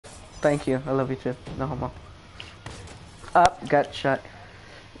Thank you. I love you too. No homo. Up, got shot.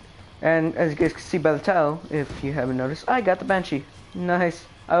 And as you guys can see by the title, if you haven't noticed, I got the Banshii. Nice.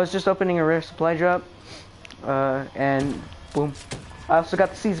 I was just opening a rare supply drop, and boom. I also got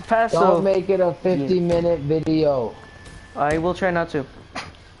the season pass. Don't make it a 50-minute video. I will try not to.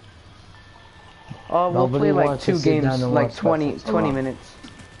 We'll Nobody play like wants to 2 sit games, down and like watch 20 Netflix. minutes.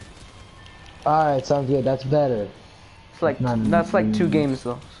 Alright, sounds good. That's better. It's like that's like 2 games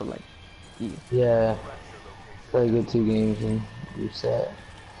though. So like, yeah. Play good 2 games and you're set.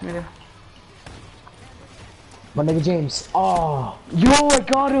 Yeah. My nigga James. Oh. Yo, I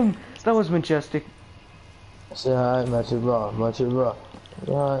got him. That was majestic. Say hi, match it raw, match it raw.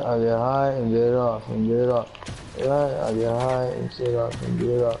 Right, I get high and get it off and get it off. Right, I get high and sit off and get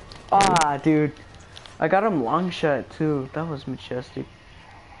it off. Ah, dude. I got him long shot too. That was majestic.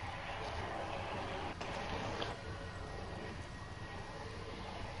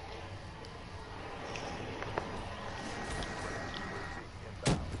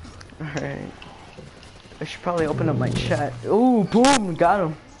 Alright. I should probably open up my chat. Ooh, boom, got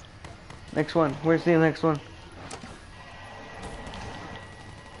him. Next one. Where's the next one?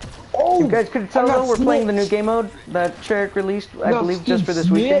 Oh, you guys could tell though we're playing the new game mode that Cherrick released, I believe, just for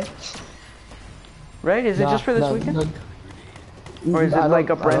this weekend. Right? Is it just for this weekend? Or is it like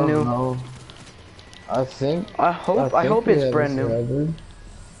a brand new? Know. I think. I hope it's brand new.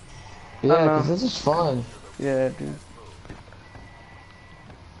 Yeah, because this is fun. Yeah, dude.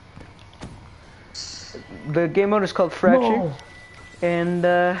 The game mode is called Fracture, and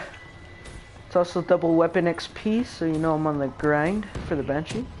it's also double weapon XP, so you know I'm on the grind for the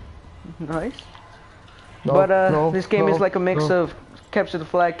Banshii. Nice. This game is like a mix of capture the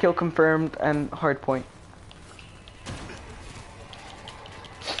flag, kill confirmed, and hardpoint.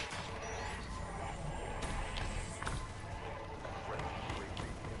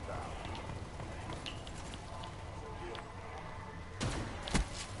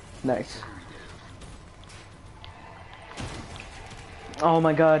 Nice. Oh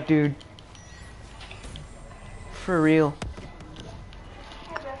my god, dude. For real.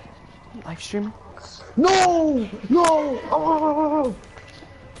 Live streaming? No! No! Oh!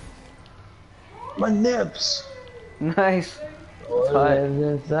 My nips! Nice. What is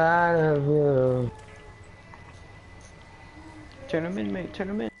inside of you? Turn him in, mate. Turn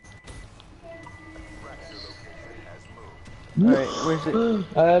him in. Alright, where's it?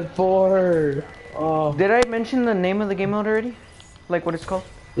 I had 4. Oh. Did I mention the name of the game mode already? Like what it's called?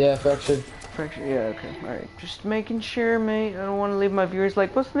 Yeah, Fractured. Fracture, yeah, okay. Alright, just making sure, mate. I don't want to leave my viewers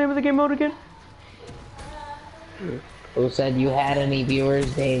like, what's the name of the game mode again? Who said you had any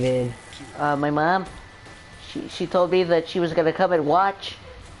viewers, David? My mom. She told me that she was gonna come and watch.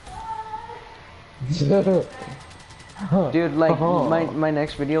 Dude, like, my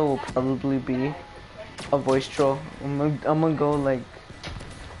next video will probably be a voice troll. I'm gonna go, like,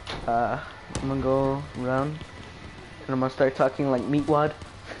 I'm gonna go around, and I'm gonna start talking like Meatwad.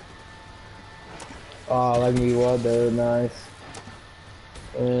 Oh, like Meatwad, they're nice.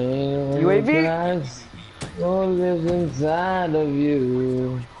 UAV? What lives inside of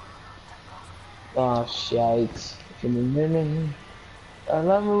you? Oh, shite. In a minute. I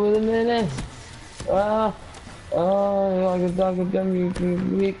love it with a minute. I can talk with them.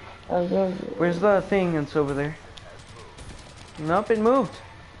 Where's the thing? It's over there. Nope, it moved.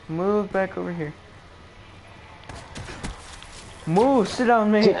 Move back over here. Move, sit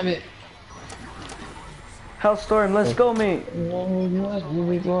down, mate. Damn it. Hellstorm, let's go, mate.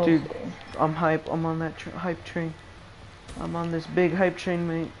 Dude, I'm hype. I'm on that hype train. I'm on this big hype train,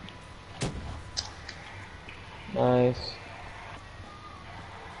 mate. Nice.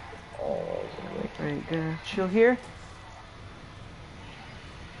 Alright, gonna chill here.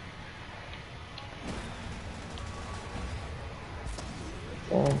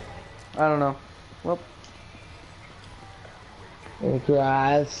 I don't know. Well. It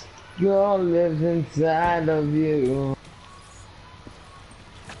cries. Girl lives inside of you.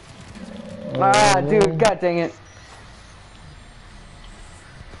 Ah, dude, god dang it.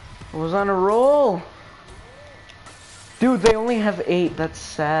 I was on a roll. Dude, they only have 8. That's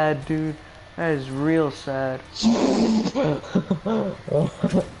sad, dude. That is real sad.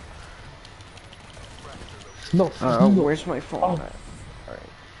 No. Where's my phone? Alright,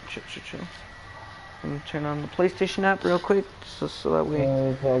 chill. Let me turn on the PlayStation app real quick, so that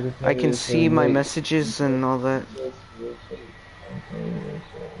way I can see my messages and all that.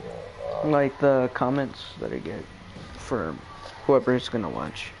 Like the comments that I get for whoever is gonna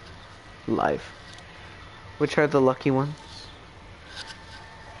watch live. Which are the lucky ones?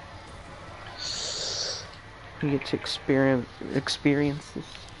 You get to experience this.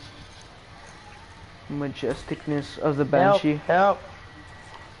 majesticness of the Help! Banshii. Help!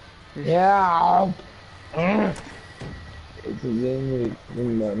 Yeah! It's a little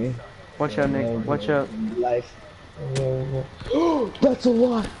money. Watch out, Nick. Watch out. Life. That's a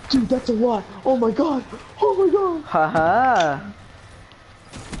lot! Dude, that's a lot! Oh my god! Oh my god! Haha!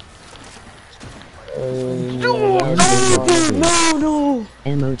 No!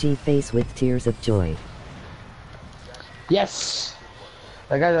 Emoji face with tears of joy. Yes!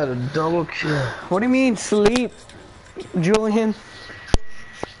 I got a double kill. What do you mean, sleep? Julian?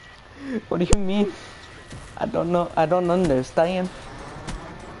 What do you mean? I don't know. I don't understand.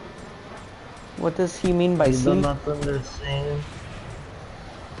 What does he mean by You sleep? don't understand.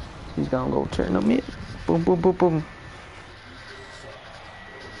 He's gonna go turn him in. Boom, boom, boom, boom.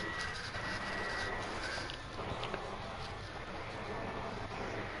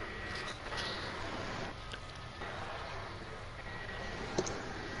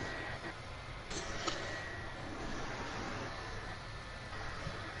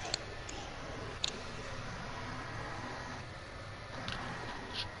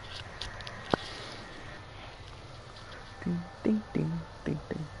 Ding, ding, ding, ding,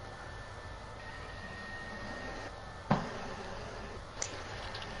 ding.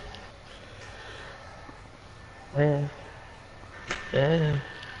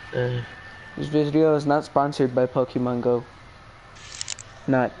 This video is not sponsored by Pokemon Go.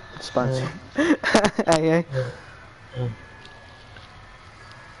 Not sponsored. Aye, aye.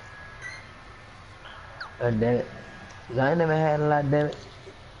 God damn it. 'Cause I ain't never had a lot, damn it.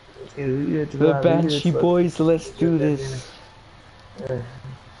 The Banshii boys, let's do this.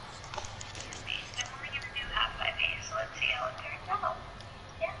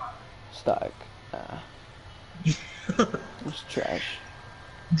 Stock. It's trash.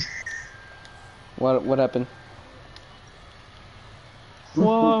 What happened? What happened?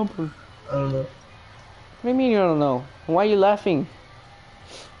 I don't know. What do you mean you don't know? Why are you laughing?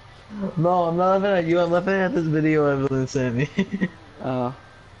 No, I'm not laughing at you. I'm laughing at this video Evelyn sent me.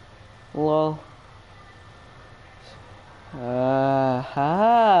 Lol. Ha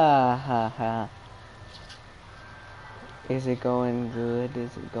ha ha. Is it going good?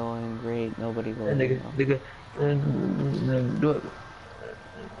 Is it going great? Nobody will know. Nigga, do it.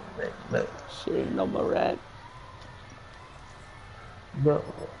 No. Shit, no more rat. Bro.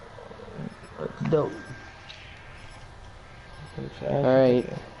 Dope.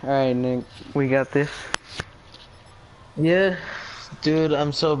 Alright, Nick. We got this. Yeah. Dude,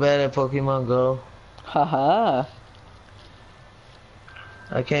 I'm so bad at Pokemon Go. Haha.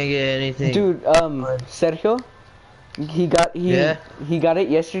 I can't get anything. Dude, Sergio, he got it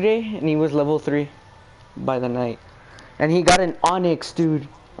yesterday and he was level 3 by the night. And he got an Onyx, dude.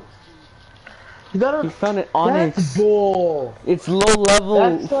 You got He found an Onyx. That's bull. It's low level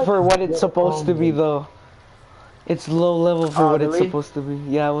Like for what it's supposed to be though. It's low level for what it's really? supposed to be.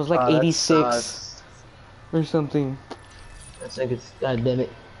 Yeah, it was like 86 or something. That's like it's goddamn it.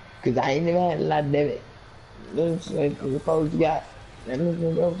 Cause I ain't never had a lot, damn it. Looks like the supposed you got.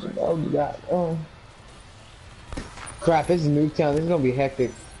 Oh. Crap, this is Newtown. This is gonna be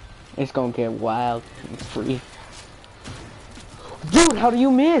hectic. It's gonna get wild. It's free. Dude, how do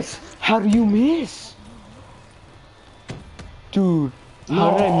you miss? How do you miss? Dude,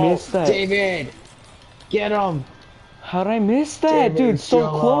 how did I miss that? David! Get him! How did I miss that? David, Dude, so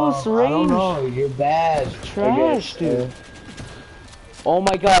close range. I don't know, you're bad. Trash, dude. Oh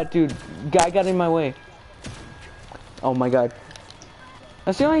my god, dude. Guy got in my way. Oh my god.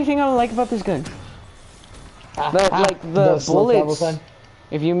 That's the only thing I don't like about this gun. Like the bullets.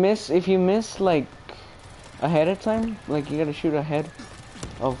 If you miss like ahead of time, like you gotta shoot ahead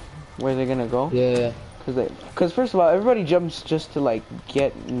of where they're gonna go. Yeah. Cause first of all, everybody jumps just to like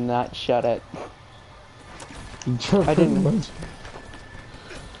get not shot at. I didn't.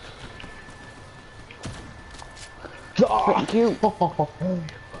 Thank you.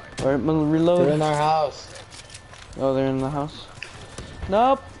 Alright, reload. They're in our house. Oh, they're in the house.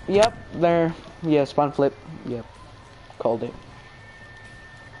 Nope. Yep. They're. Yeah. Spawn flip. Yep. Called it.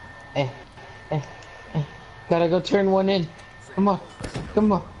 Gotta go turn one in. Come on.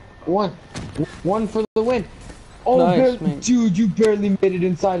 Come on. One for the win. Oh, nice, man. Dude, you barely made it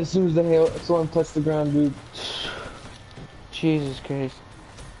inside as soon as the hailstorm touched the ground, dude. Jesus Christ.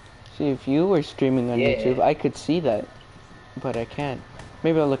 See, if you were streaming on YouTube, I could see that. But I can't.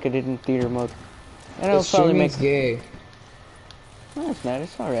 Maybe I'll look at it in theater mode. And I'll probably make... gay. No, it's not.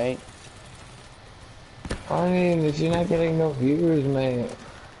 It's alright. I mean, if you're not getting no viewers, man.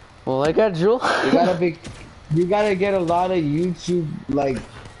 Well, I got Jewel. You gotta get a lot of YouTube, like,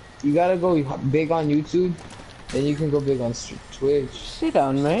 you gotta go big on YouTube, then you can go big on Twitch. Sit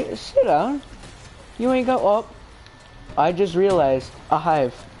down, mate. Sit down. You ain't go up. I just realized a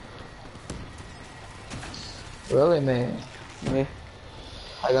hive. Really, man? Yeah,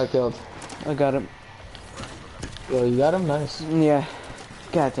 I got killed. I got him. Yo, you got him? Nice. Yeah.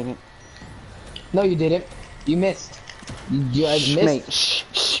 God dang it. No, you didn't. You missed. You Shh, missed. mate. Shh,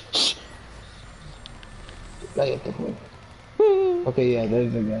 shh, shh. Okay, yeah,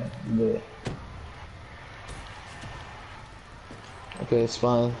 there's the guy. Yeah. Okay, it's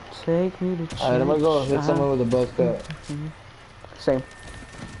fine. Take me to church. Alright, I'm gonna go hit someone with a buzz cut. Same.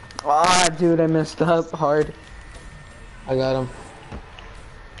 Ah, dude, I messed up hard. I got him.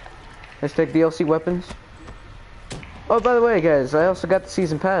 Let's take DLC weapons. Oh, by the way, guys, I also got the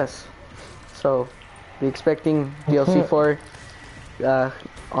season pass. So, be expecting DLC 4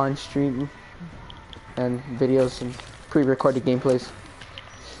 on stream and videos and pre-recorded gameplays.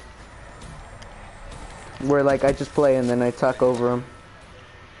 Where, like, I just play and then I talk over them.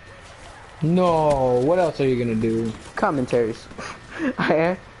 No, what else are you gonna do? Commentaries.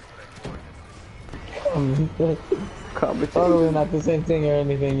 I commentaries. Totally not the same thing or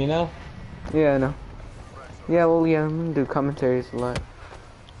anything, you know? Yeah, I know. Yeah, well, yeah, I'm gonna do commentaries a lot.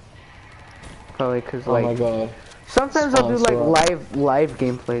 Probably because, Oh like, my god. sometimes I'll do, like, Sponsor. live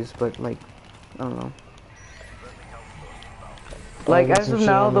gameplays, but, like, I don't know. Like, get as some of shit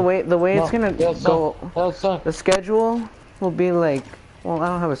now, on the me. way No, it's gonna yeah, son. go, No, son. the schedule will be, like, well, I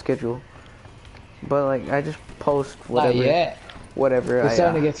don't have a schedule. But, like, I just post whatever. Not yet. Whatever You're I,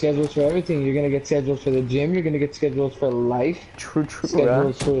 starting to get schedules for everything. You're gonna get schedules for the gym. You're gonna get schedules for life. True,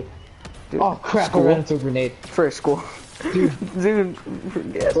 Schedules for... Dude, Oh crap, school. I ran into a grenade. For school. Dude, Dude,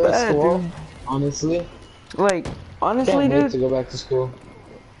 forget for that, school, dude. honestly. Like, honestly, Can't wait dude. to go back to school.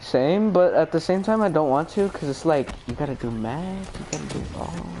 Same, but at the same time, I don't want to, because it's like, you gotta do math, you gotta do all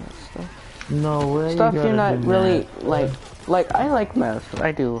that stuff. No way. Stuff you're not really, like, I like math,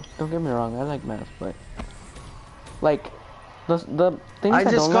 I do, don't get me wrong, I like math, but, like, the things I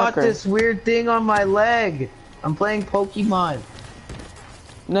that just don't got like are... this weird thing on my leg. I'm playing Pokemon.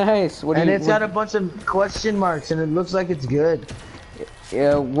 Nice, what do And you... it's got a bunch of question marks and it looks like it's good.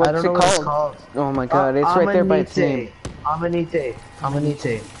 Yeah, what's I don't it know called? what it's called. Oh my god, it's right there by its name. Amanite.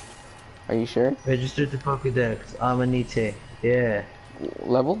 Are you sure? Registered to Pokédex. Amanite. Yeah.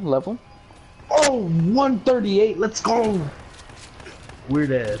 Level? Oh, 138. Let's go.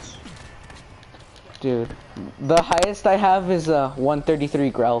 Weird ass. Dude, the highest I have is 133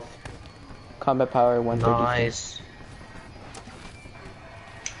 growth. Combat power 133. Nice.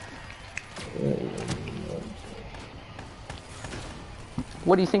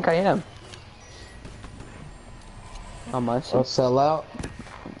 What do you think I am? I'm awesome. I'll sell out.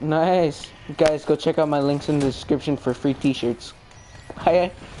 Nice. Guys, go check out my links in the description for free t-shirts.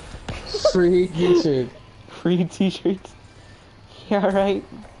 Hi. Free t-shirt. Free t-shirts. Yeah, right.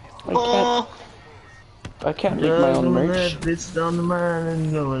 I can't make my own merch. Bitch down the mine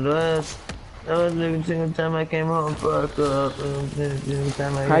and going west. That was every single time I came home, fuck up.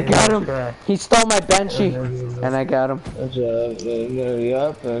 I got him. He stole my Banshii, and I got him.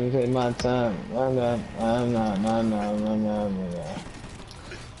 Yup, and take my time.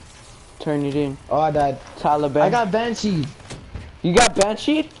 Turn it in. Oh, I died. Taliban. I got Banshii. You got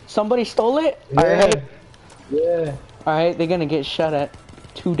Banshii? Somebody stole it? Yeah. Alright. Yeah. Alright, they're gonna get shot at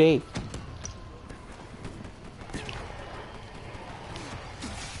today.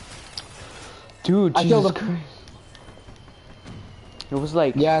 Dude, I Jesus killed him. Christ. It was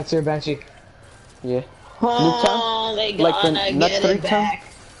like... Yeah, it's your Banshii. Yeah. Nuketown? Like the Nut 3 town?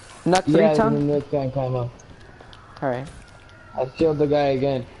 Nut 3 Yeah, town? the Nuketown come on. Alright. I killed the guy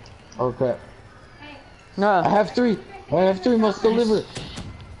again. Oh crap. Nah. I have three. Must deliver.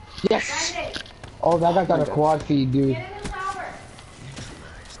 Yes! Oh, that guy got a quad feed, dude. Get in the shower.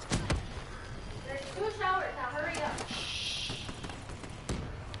 There's 2 showers now. Hurry up.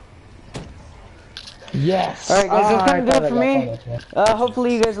 Yes! Alright guys, that's gonna do it for me. me.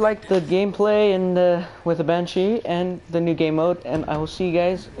 Hopefully you guys liked the gameplay and with the Banshii and the new game mode, and I will see you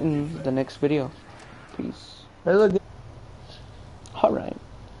guys in the next video. Peace. Hey, look. Alright.